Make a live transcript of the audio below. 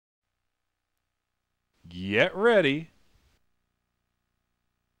get ready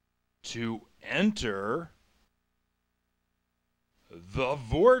to enter the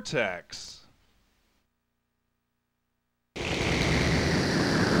vortex.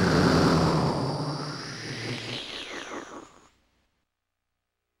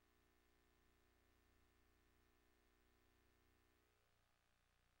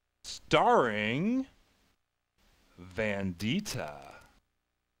 Starring Vandita.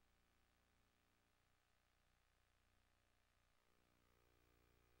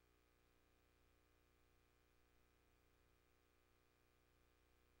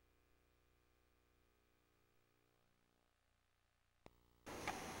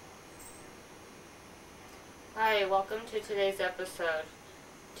 Hi, welcome to today's episode.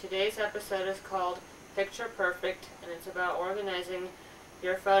 Today's episode is called Picture Perfect, and it's about organizing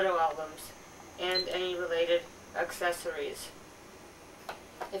your photo albums and any related accessories.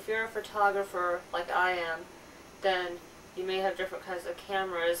 If you're a photographer like I am, then you may have different kinds of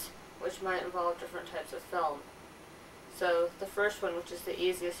cameras which might involve different types of film. So the first one, which is the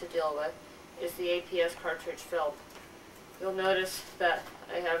easiest to deal with, is the APS cartridge film. You'll notice that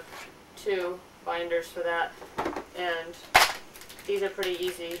I have two binders for that, and these are pretty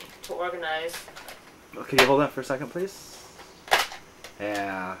easy to organize. Well, can you hold that for a second, please?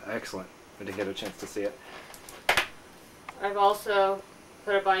 Yeah, excellent. I didn't get a chance to see it. I've also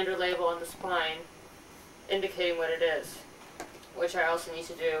put a binder label on the spine indicating what it is, which I also need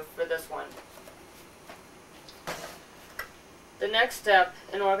to do for this one. The next step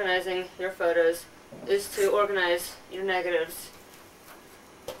in organizing your photos is to organize your negatives.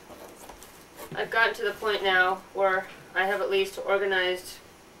 I've gotten to the point now where I have at least organized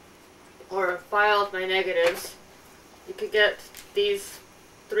or filed my negatives. You could get these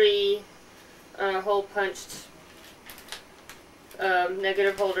three hole punched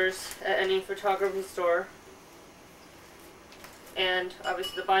negative holders at any photography store, and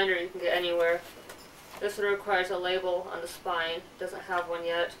obviously the binder you can get anywhere. This one requires a label on the spine. It doesn't have one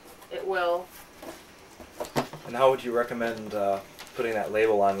yet. It will. And how would you recommend putting that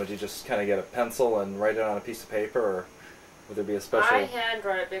label on? Would you just kind of get a pencil and write it on a piece of paper, or would there be a special... I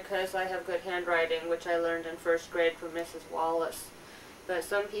handwrite because I have good handwriting, which I learned in first grade from Mrs. Wallace. But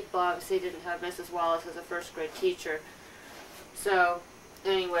some people obviously didn't have Mrs. Wallace as a first grade teacher. So,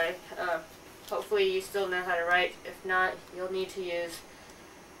 anyway, hopefully you still know how to write. If not, you'll need to use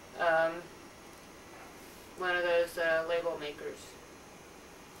one of those label makers,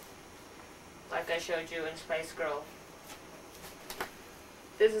 like I showed you in Spice Girl.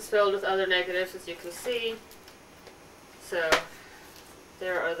 This is filled with other negatives, as you can see. So,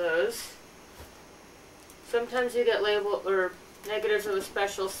 there are those. Sometimes you get label or negatives of a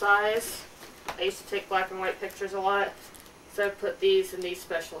special size. I used to take black and white pictures a lot, so I put these in these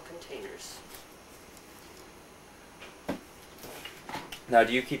special containers. Now,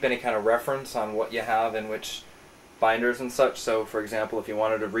 do you keep any kind of reference on what you have in which binders and such? So, for example, if you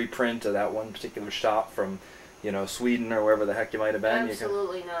wanted to reprint of that one particular shot from, you know, Sweden or wherever the heck you might have been?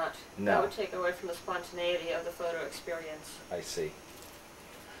 Absolutely not. No. That would take away from the spontaneity of the photo experience. I see.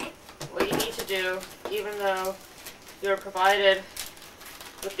 What you need to do, even though you're provided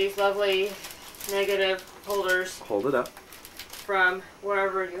with these lovely negative holders, Hold it up. from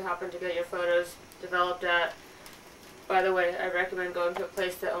wherever you happen to get your photos developed at. By the way, I recommend going to a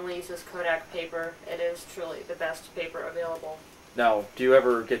place that only uses Kodak paper. It is truly the best paper available. Now, do you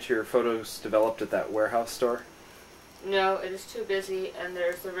ever get your photos developed at that warehouse store? No, it is too busy, and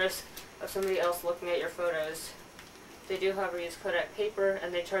there's the risk of somebody else looking at your photos. They do, however, use Kodak paper,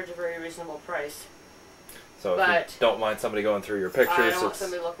 and they charge a very reasonable price. So if you don't mind somebody going through your pictures, I don't want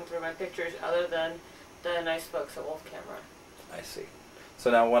somebody looking through my pictures other than the nice folks at Wolf Camera. I see.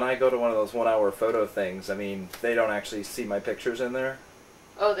 So now when I go to one of those 1 hour photo things, I mean, they don't actually see my pictures in there?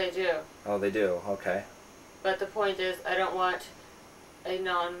 Oh, they do. Oh, they do. Okay. But the point is, I don't want a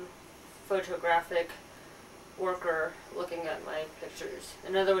non-photographic worker looking at my pictures.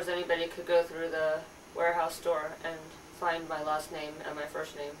 In other words, anybody could go through the warehouse store and find my last name and my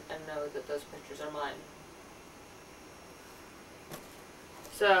first name and know that those pictures are mine.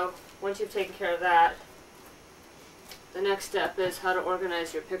 So, once you've taken care of that, the next step is how to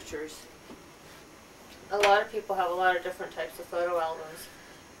organize your pictures. A lot of people have a lot of different types of photo albums.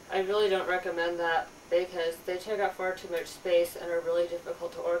 I really don't recommend that because they take up far too much space and are really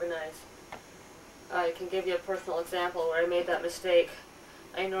difficult to organize. I can give you a personal example where I made that mistake.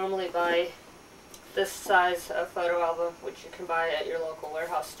 I normally buy this size of photo album, which you can buy at your local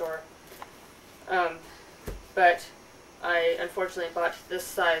warehouse store. But I unfortunately bought this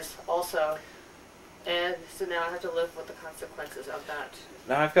size also, and so now I have to live with the consequences of that.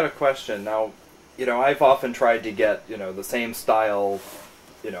 Now I've got a question. Now, you know, I've often tried to get, you know, the same style,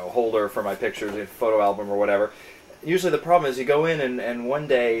 you know, holder for my pictures, a photo album or whatever. Usually the problem is you go in and one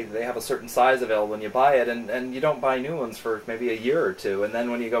day they have a certain size available and you buy it and you don't buy new ones for maybe a year or two, and then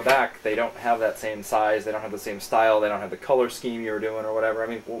when you go back they don't have that same size, they don't have the same style, they don't have the color scheme you were doing or whatever. I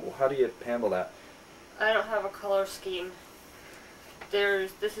mean, how do you handle that? I don't have a color scheme.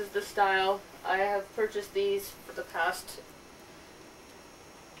 This is the style. I have purchased these for the past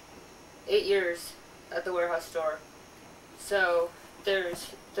 8 years at the warehouse store. So there's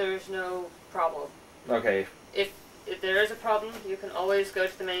no problem. Okay. If there is a problem, you can always go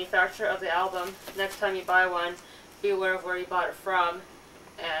to the manufacturer of the album. Next time you buy one, be aware of where you bought it from,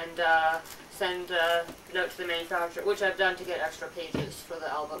 and send a note to the manufacturer, which I've done to get extra pages for the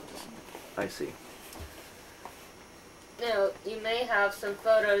albums. I see. Now, you may have some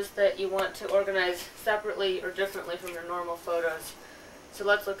photos that you want to organize separately or differently from your normal photos. So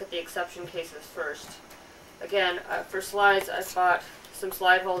let's look at the exception cases first. Again, for slides, I bought some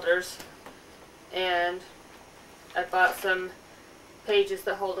slide holders, and I bought some pages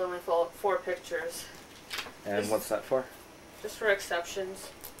that hold only 4 pictures. And what's that for? Just for exceptions.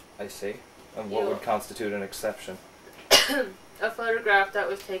 I see. And what would constitute an exception? A photograph that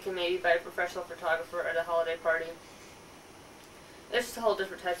was taken maybe by a professional photographer at a holiday party. It's just a whole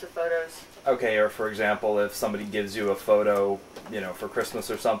different types of photos. Okay, or for example, if somebody gives you a photo, you know, for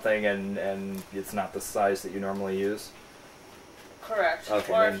Christmas or something, and it's not the size that you normally use? Correct.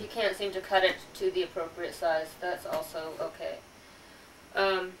 Okay, or if you can't seem to cut it to the appropriate size, that's also okay.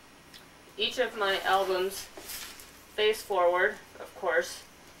 Each of my albums face forward, of course,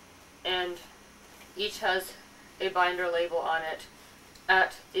 and each has a binder label on it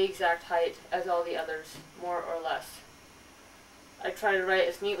at the exact height as all the others, more or less. I try to write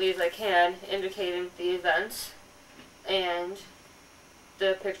as neatly as I can, indicating the events and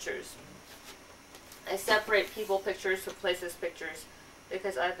the pictures. I separate people pictures from places pictures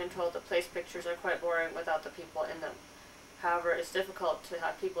because I've been told that place pictures are quite boring without the people in them. However, it's difficult to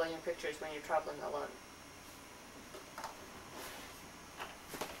have people in your pictures when you're traveling alone.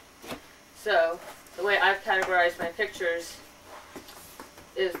 So, the way I've categorized my pictures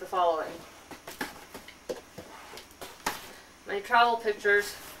is the following. My travel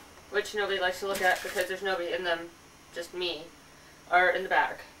pictures, which nobody likes to look at because there's nobody in them, just me, are in the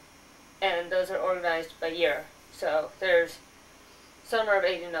back. And those are organized by year. So there's summer of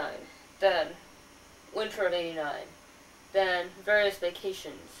 '89, then winter of '89, then various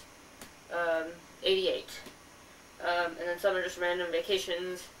vacations, '88, and then some are just random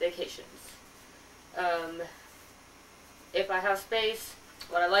vacations. If I have space,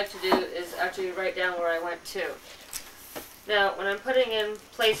 what I like to do is actually write down where I went to. Now, when I'm putting in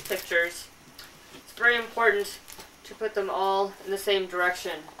place pictures, it's very important to put them all in the same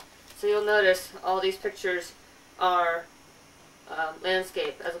direction. So you'll notice all these pictures are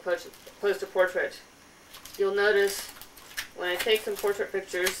landscape as opposed to portrait. You'll notice when I take some portrait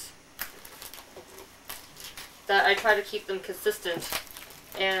pictures that I try to keep them consistent,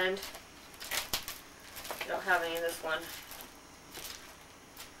 and I don't have any in this one.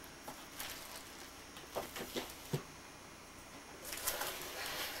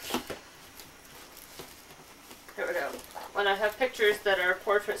 Here we go. When I have pictures that are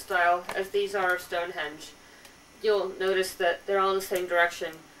portrait style, as these are Stonehenge, you'll notice that they're all in the same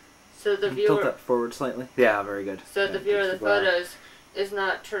direction. So the viewer... Tilt that forward slightly. Yeah, very good. So yeah, the viewer of the photos is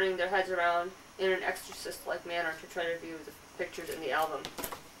not turning their heads around in an exorcist-like manner to try to view the pictures in the album.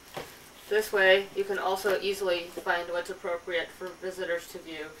 This way, you can also easily find what's appropriate for visitors to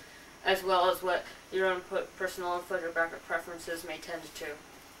view, as well as what your own personal and photographic preferences may tend to.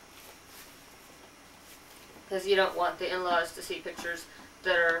 Because you don't want the in-laws to see pictures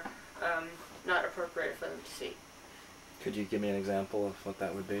that are not appropriate for them to see. Could you give me an example of what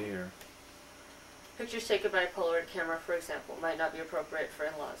that would be, or? Pictures taken by a Polaroid camera, for example, might not be appropriate for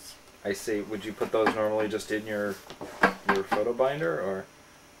in-laws. I see. Would you put those normally just in your photo binder, or?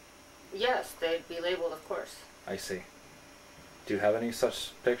 Yes, they'd be labeled, of course. I see. Do you have any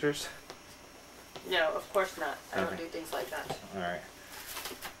such pictures? No, of course not. I don't Okay. do things like that. All right.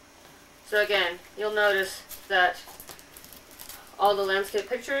 So again, you'll notice that all the landscape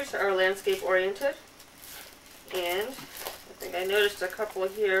pictures are landscape oriented, and I think I noticed a couple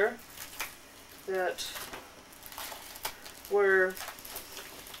here that were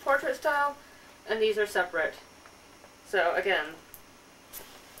portrait style, and these are separate. So again,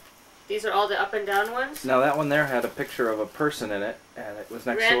 these are all the up and down ones. Now that one there had a picture of a person in it, and it was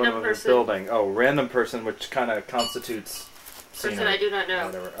next to one Random of a person. building. Oh, random person, which kind of constitutes Person scenery. I do not know.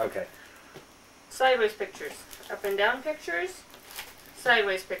 Whatever. Okay. Sideways pictures. Up and down pictures.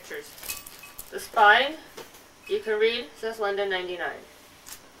 Sideways pictures. The spine, you can read, says London 99.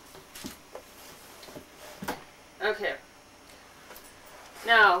 Okay.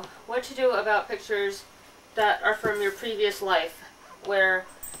 Now, what to do about pictures that are from your previous life, where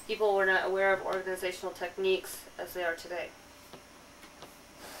people were not aware of organizational techniques as they are today.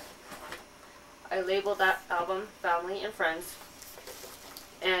 I labeled that album Family and Friends.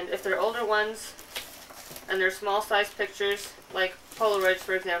 And if they're older ones, and they're small size pictures, like Polaroids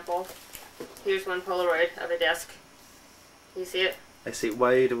for example, here's one Polaroid of a desk. You see it? I see.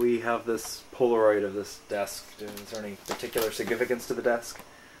 Why do we have this Polaroid of this desk? Is there any particular significance to the desk?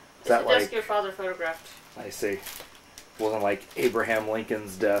 It's the desk your father photographed. I see. It wasn't like Abraham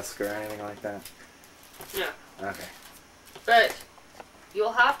Lincoln's desk or anything like that? No. Okay. But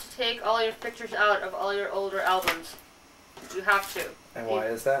you'll have to take all your pictures out of all your older albums. You have to. And why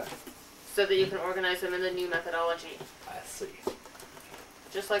is that? So that you can organize them in the new methodology. I see.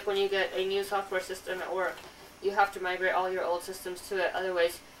 Just like when you get a new software system at work, you have to migrate all your old systems to it.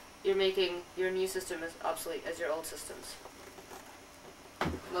 Otherwise, you're making your new system as obsolete as your old systems.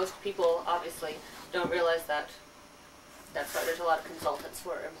 Most people, obviously, don't realize that. That's why there's a lot of consultants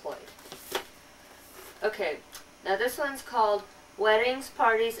who are employed. Okay, now this one's called Weddings,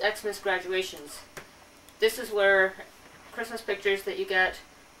 Parties, Xmas, Graduations. This is where Christmas pictures that you get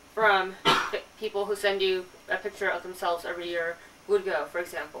from people who send you a picture of themselves every year would go, for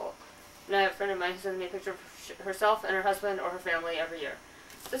example. And I have a friend of mine who sends me a picture of herself and her husband or her family every year.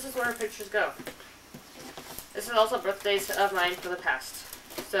 This is where her pictures go. This is also birthdays of mine from the past.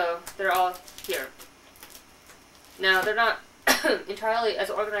 So they're all here. Now they're not entirely as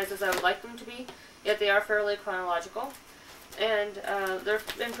organized as I would like them to be, yet they are fairly chronological. And they're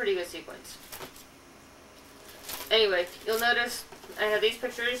in pretty good sequence. Anyway, you'll notice I have these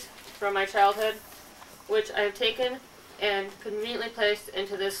pictures from my childhood, which I have taken and conveniently placed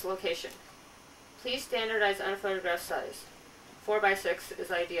into this location. Please standardize unphotographed size. 4x6 is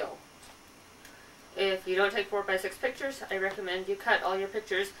ideal. If you don't take 4x6 pictures, I recommend you cut all your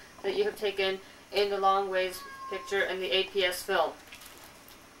pictures that you have taken in the long ways picture and the APS film.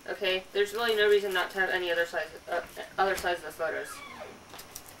 Okay, there's really no reason not to have any other size of the photos.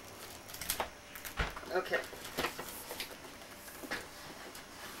 Okay.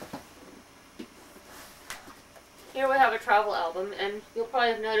 Here we have a travel album, and you'll probably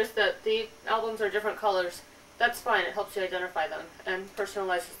have noticed that the albums are different colors. That's fine, it helps you identify them, and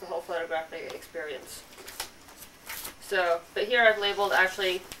personalizes the whole photographic experience. So, but here I've labeled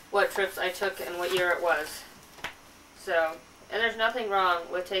actually what trips I took and what year it was. So, and there's nothing wrong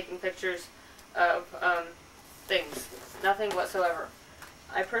with taking pictures of things. Nothing whatsoever.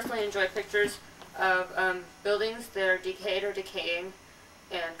 I personally enjoy pictures of buildings that are decayed or decaying,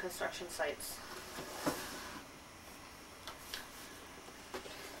 and construction sites.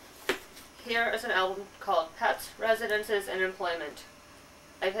 Here is an album called Pets, Residences, and Employment.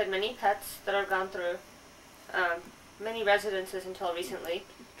 I've had many pets that I've gone through, many residences until recently,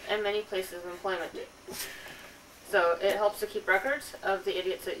 and many places of employment. So it helps to keep records of the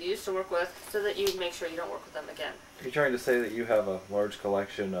idiots that you used to work with so that you make sure you don't work with them again. Are you trying to say that you have a large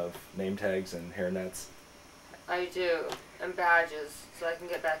collection of name tags and hairnets? I do, and badges, so I can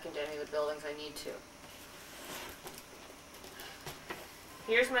get back into any of the buildings I need to.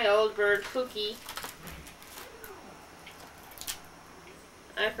 Here's my old bird, Pookie.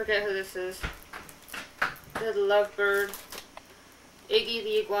 I forget who this is. The lovebird. Iggy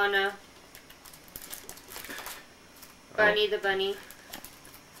the iguana. Bunny the bunny.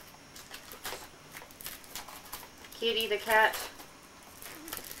 Kitty the cat.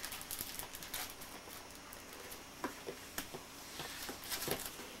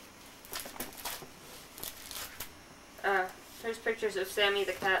 Here's pictures of Sammy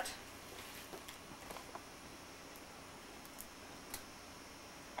the cat.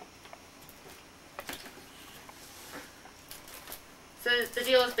 So the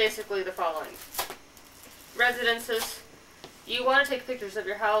deal is basically the following. Residences. You want to take pictures of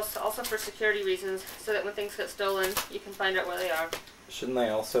your house, also for security reasons, so that when things get stolen, you can find out where they are. Shouldn't they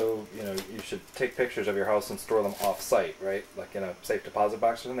also, you should take pictures of your house and store them off-site, right? Like in a safe deposit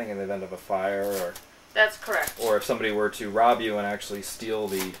box or something in the event of a fire or... That's correct. Or if somebody were to rob you and actually steal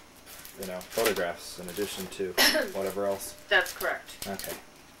the, photographs in addition to whatever else. That's correct. Okay.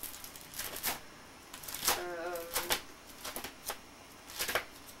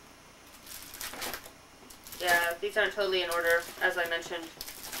 Yeah, these aren't totally in order, as I mentioned,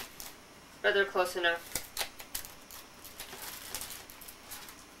 but they're close enough.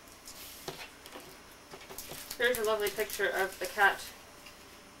 Here's a lovely picture of the cat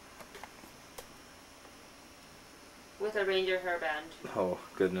with a reindeer hairband. Oh,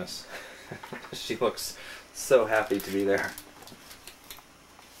 goodness. She looks so happy to be there.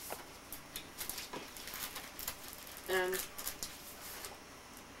 And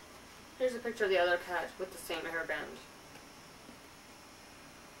here's a picture of the other cat with the same hairband.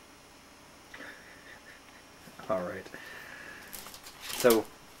 All right. So,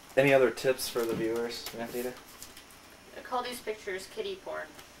 any other tips for the viewers, Manthita? I call these pictures kitty porn.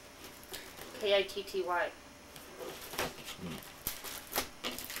 Kitty.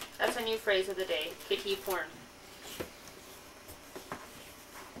 That's a new phrase of the day, kitty porn.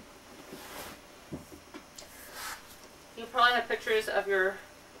 You probably have pictures of your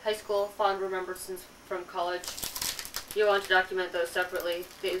high school fond remembrances from college. You want to document those separately.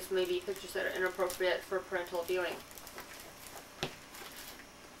 These may be pictures that are inappropriate for parental viewing.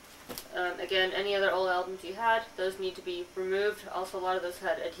 Again, any other old albums you had, those need to be removed. Also, a lot of those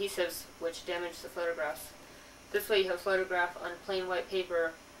had adhesives which damaged the photographs. This way you have a photograph on plain white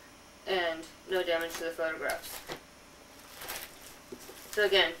paper and no damage to the photographs. So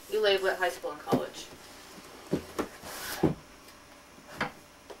again, you label it high school and college.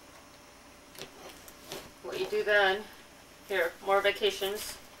 What you do then, here, more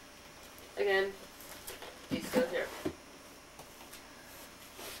vacations. Again, these go here.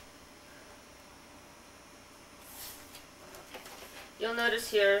 You'll notice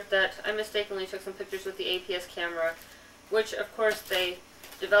here that I mistakenly took some pictures with the APS camera, which of course they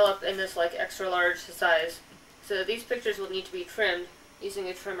develop in this like extra large size. So these pictures will need to be trimmed using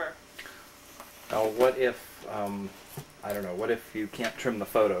a trimmer. Now, what if, I don't know, what if you can't trim the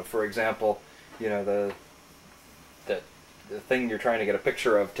photo? For example, you know, the thing you're trying to get a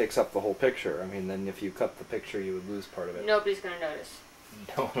picture of takes up the whole picture. I mean, then if you cut the picture, you would lose part of it. Nobody's going to notice.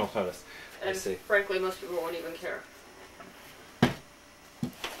 No one will notice. I And see. frankly, most people won't even care.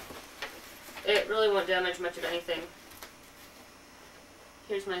 It really won't damage much of anything.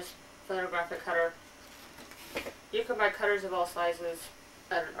 Here's my photographic cutter. You can buy cutters of all sizes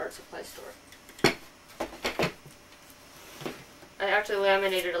at an art supply store. I actually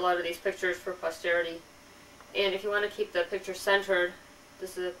laminated a lot of these pictures for posterity. And if you want to keep the picture centered,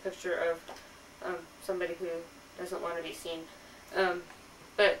 this is a picture of somebody who doesn't want to be seen.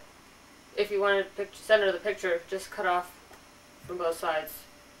 But if you want to center the picture, just cut off from both sides.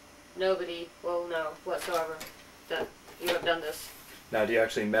 Nobody will know whatsoever that you have done this. Now, do you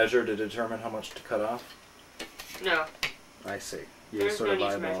actually measure to determine how much to cut off? No. I see. You There's sort no of need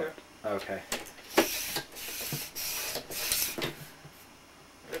to eyeball measure. it. Okay.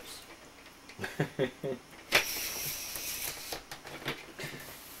 Oops.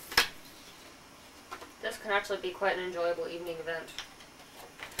 This can actually be quite an enjoyable evening event.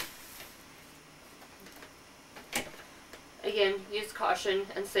 Again, use caution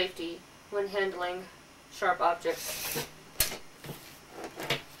and safety when handling sharp objects.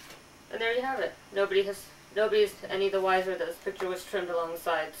 And there you have it. Nobody's any the wiser that this picture was trimmed along the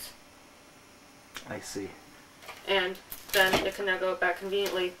sides. I see. And then it can now go back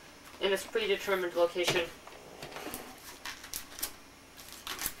conveniently in its predetermined location.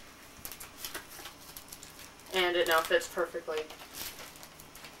 And it now fits perfectly.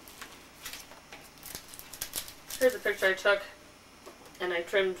 Here's a picture I took and I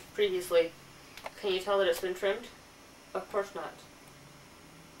trimmed previously. Can you tell that it's been trimmed? Of course not.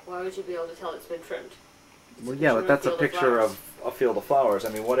 Why would you be able to tell it's been trimmed? Well, yeah, but that's a picture of a field of flowers. I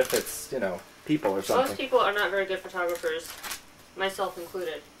mean, what if it's, you know, people or something? Most people are not very good photographers, myself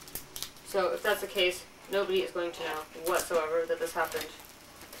included. So if that's the case, nobody is going to know whatsoever that this happened.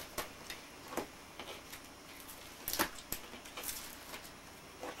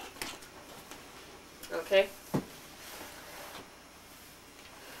 Okay?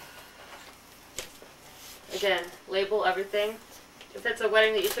 Again, label everything. If it's a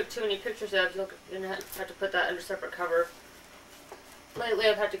wedding that you took too many pictures of, you're going to have to put that under separate cover. Lately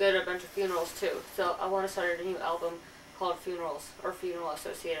I've had to go to a bunch of funerals too, so I want to start a new album called Funerals, or Funeral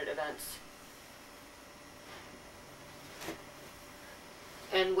Associated Events.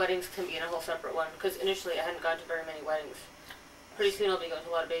 And weddings can be in a whole separate one, because initially I hadn't gone to very many weddings. Pretty soon I'll be going to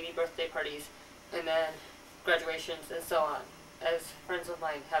a lot of baby birthday parties, and then graduations, and so on, as friends of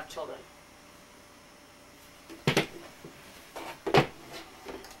mine have children.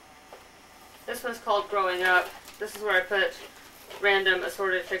 This one's called Growing Up. This is where I put random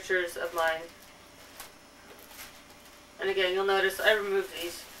assorted pictures of mine. And again, you'll notice I removed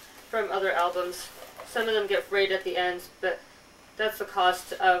these from other albums. Some of them get frayed at the ends, but that's the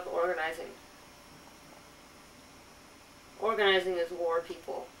cost of organizing. Organizing is war,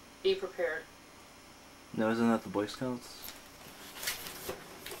 people. Be prepared. No, isn't that the Boy Scouts?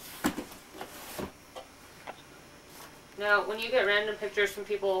 Now, when you get random pictures from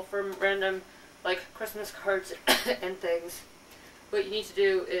people from random, like, Christmas cards and things, what you need to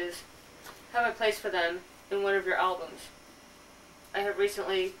do is have a place for them in one of your albums. I have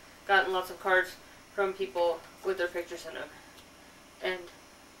recently gotten lots of cards from people with their pictures in them. And,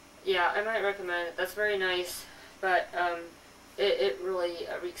 yeah, I might recommend it. That's very nice, but it really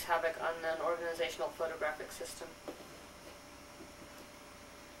wreaks havoc on an organizational photographic system.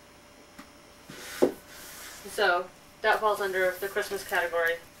 So, that falls under the Christmas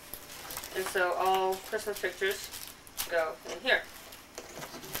category. And so all Christmas pictures go in here.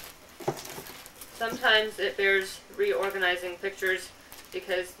 Sometimes it bears reorganizing pictures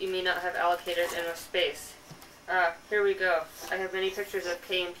because you may not have allocated enough space. Here we go. I have many pictures of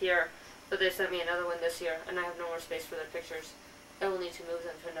Kay and Pierre, but they sent me another one this year, and I have no more space for their pictures. I will need to move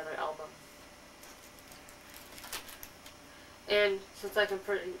them to another album. And since I can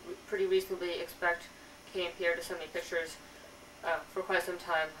pretty reasonably expect Kay and Pierre to send me pictures for quite some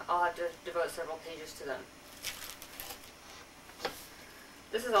time, I'll have to devote several pages to them.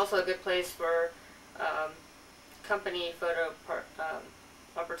 This is also a good place for company photo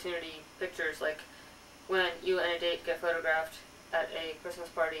opportunity pictures, like when you and a date get photographed at a Christmas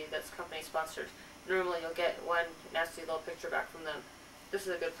party that's company sponsored. Normally you'll get one nasty little picture back from them. This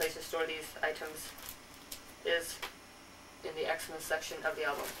is a good place to store these items, is in the Xmas section of the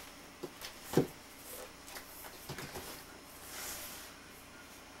album.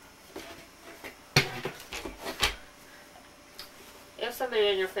 If somebody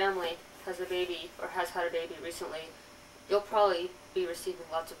in your family has a baby or has had a baby recently, you'll probably be receiving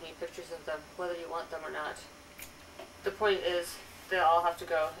lots of new pictures of them, whether you want them or not. The point is, they all have to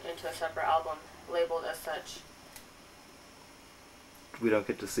go into a separate album, labeled as such. We don't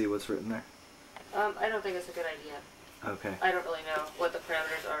get to see what's written there? I don't think it's a good idea. Okay. I don't really know what the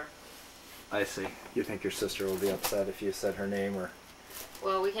parameters are. I see. You think your sister will be upset if you said her name or...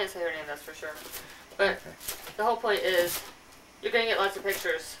 Well, we can't say her name, that's for sure. But Okay. the whole point is, you're going to get lots of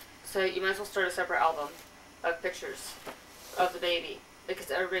pictures, so you might as well start a separate album of pictures of the baby,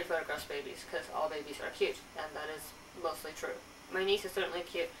 because everybody photographs babies, because all babies are cute, and that is mostly true. My niece is certainly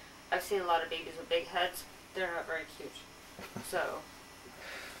cute. I've seen a lot of babies with big heads. They're not very cute. So,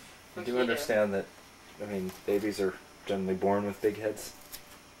 I do understand that, I mean, babies are generally born with big heads.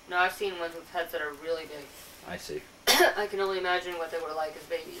 No, I've seen ones with heads that are really big. I see. I can only imagine what they were like as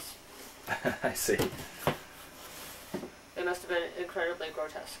babies. I see. They must have been incredibly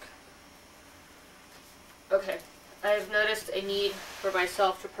grotesque. Okay, I've noticed a need for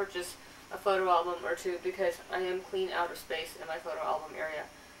myself to purchase a photo album or two because I am clean out of space in my photo album area.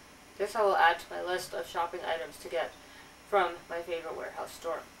 This I will add to my list of shopping items to get from my favorite warehouse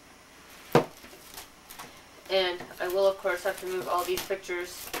store. And I will of course have to move all these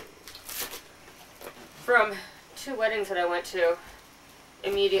pictures from 2 weddings that I went to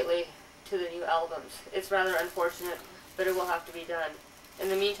immediately to the new albums. It's rather unfortunate, but it will have to be done. In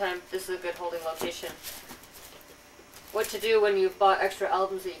the meantime, this is a good holding location. What to do when you've bought extra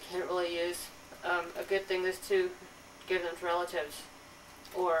albums that you can't really use? A good thing is to give them to relatives,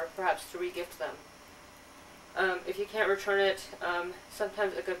 or perhaps to re-gift them. If you can't return it,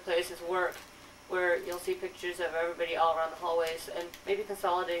 sometimes a good place is work, where you'll see pictures of everybody all around the hallways, and maybe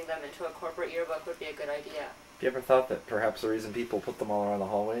consolidating them into a corporate yearbook would be a good idea. Have you ever thought that perhaps the reason people put them all around the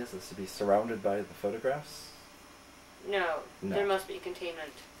hallways is to be surrounded by the photographs? No, No. there must be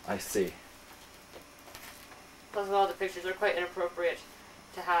containment. I see. Plus, a lot of the pictures are quite inappropriate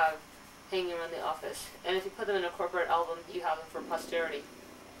to have hanging around the office. And if you put them in a corporate album, you have them for posterity.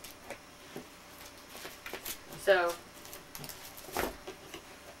 So,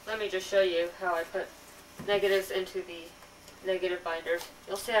 let me just show you how I put negatives into the negative binders.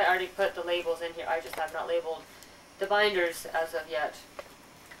 You'll see I already put the labels in here. I just have not labeled the binders as of yet.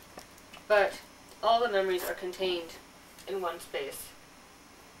 But all the memories are contained in one space.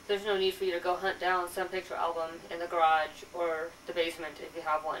 There's no need for you to go hunt down some picture album in the garage or the basement if you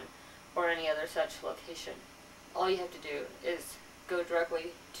have one, or any other such location. All you have to do is go directly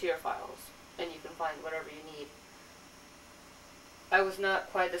to your files, and you can find whatever you need. I was not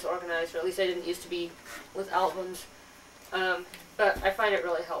quite this organized, or at least I didn't used to be with albums, but I find it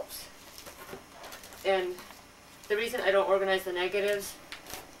really helps. And the reason I don't organize the negatives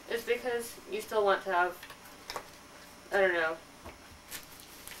is because you still want to have, I don't know,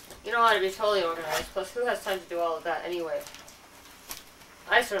 you don't want to be totally organized, plus who has time to do all of that anyway?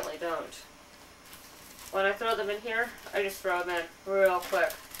 I certainly don't. When I throw them in here, I just throw them in real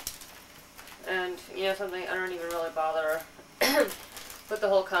quick. And, you know something, I don't even really bother with the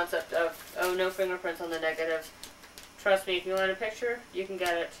whole concept of, oh, no fingerprints on the negatives. Trust me, if you want a picture, you can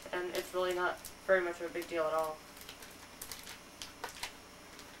get it, and it's really not very much of a big deal at all.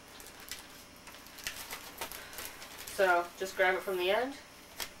 So just grab it from the end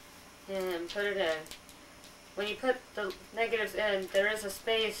and put it in. When you put the negatives in, there is a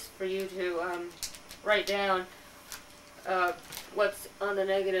space for you to write down what's on the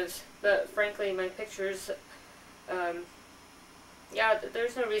negatives, but frankly my pictures, yeah,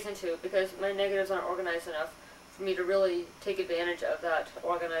 there's no reason to, because my negatives aren't organized enough for me to really take advantage of that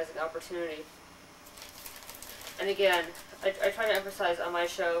organizing opportunity. And again, I try to emphasize on my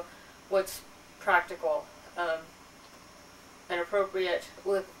show what's practical and appropriate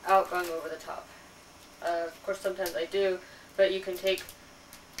without going over the top. Of course sometimes I do, but you can take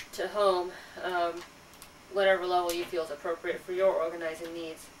to home whatever level you feel is appropriate for your organizing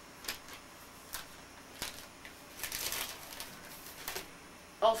needs.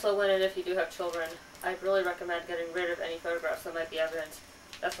 Also, when and if you do have children, I'd really recommend getting rid of any photographs that might be evidence.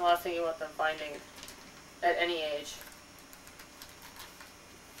 That's the last thing you want them finding at any age.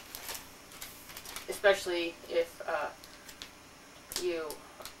 Especially if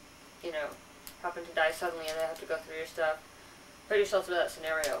you know, happen to die suddenly and they have to go through your stuff. Put yourself through that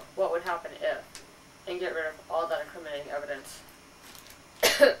scenario. What would happen if? And get rid of all that incriminating evidence.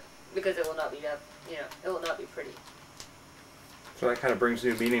 Because it will not be, it will not be pretty. So that kind of brings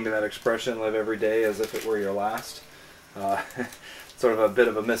new meaning to that expression, live every day as if it were your last. Sort of a bit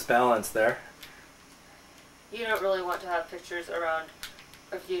of a misbalance there. You don't really want to have pictures around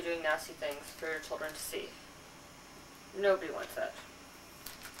of you doing nasty things for your children to see. Nobody wants that.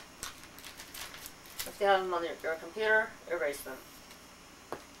 If you have them on your computer, erase them.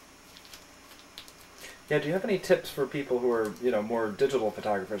 Yeah, do you have any tips for people who are, more digital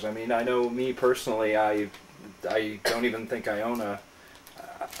photographers? I mean, I know me personally, I don't even think I own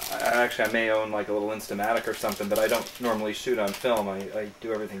actually I may own like a little Instamatic or something, but I don't normally shoot on film. I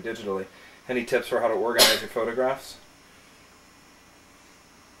do everything digitally. Any tips for how to organize your photographs?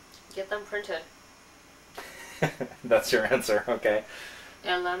 Get them printed. That's your answer, okay.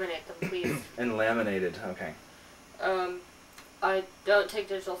 And laminate them, please. And laminated, okay. I don't take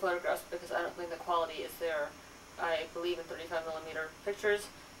digital photographs because I don't think the quality is there. I believe in 35mm pictures,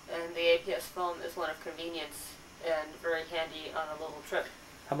 and the APS film is one of convenience and very handy on a little trip.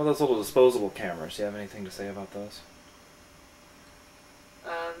 How about those little disposable cameras? Do you have anything to say about those?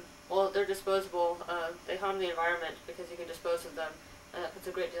 Well, they're disposable. They harm the environment because you can dispose of them, and that puts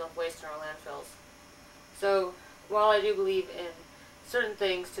a great deal of waste in our landfills. So, while I do believe in certain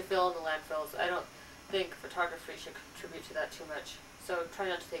things to fill in the landfills, I don't think photography should contribute to that too much. So try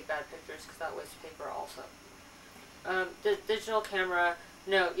not to take bad pictures because that wastes paper also. The digital camera,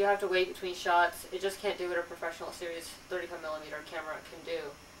 no, you have to wait between shots. It just can't do what a professional series 35mm camera can do.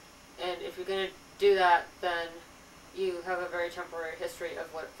 And if you're going to do that, then you have a very temporary history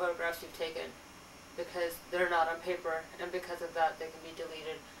of what photographs you've taken because they're not on paper, and because of that they can be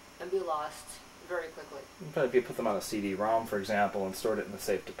deleted and be lost very quickly. But if you put them on a CD-ROM, for example, and stored it in the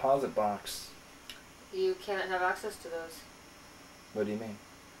safe deposit box... You can't have access to those. What do you mean?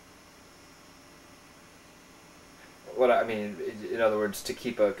 What I mean, in other words, to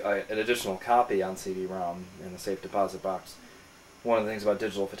keep an additional copy on CD-ROM in the safe deposit box, one of the things about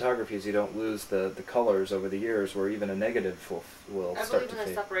digital photography is you don't lose the colors over the years, where even a negative will start to fade. I believe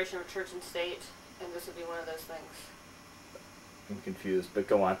in the separation of church and state, and this would be one of those things. I'm confused, but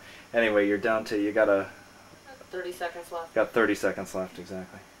go on. Anyway, you're down to, you got 30 seconds left. Got 30 seconds left,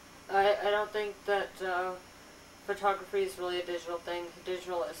 exactly. I don't think that photography is really a digital thing.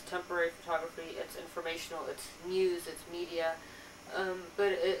 Digital is temporary photography. It's informational. It's news. It's media.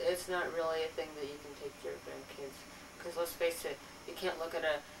 But it's not really a thing that you can take to your grandkids. Because let's face it, you can't look at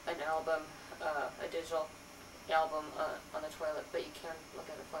an album, a digital album on the toilet, but you can look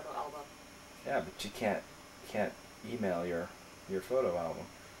at a photo album. Yeah, but you can't email your photo album.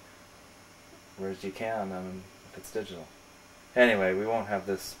 Whereas you can if it's digital. Anyway, we won't have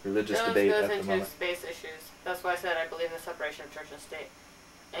this religious debate at the moment. This goes into space issues. That's why I said I believe in the separation of church and state.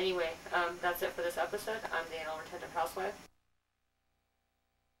 Anyway, that's it for this episode. I'm the Anal Retentive Housewife.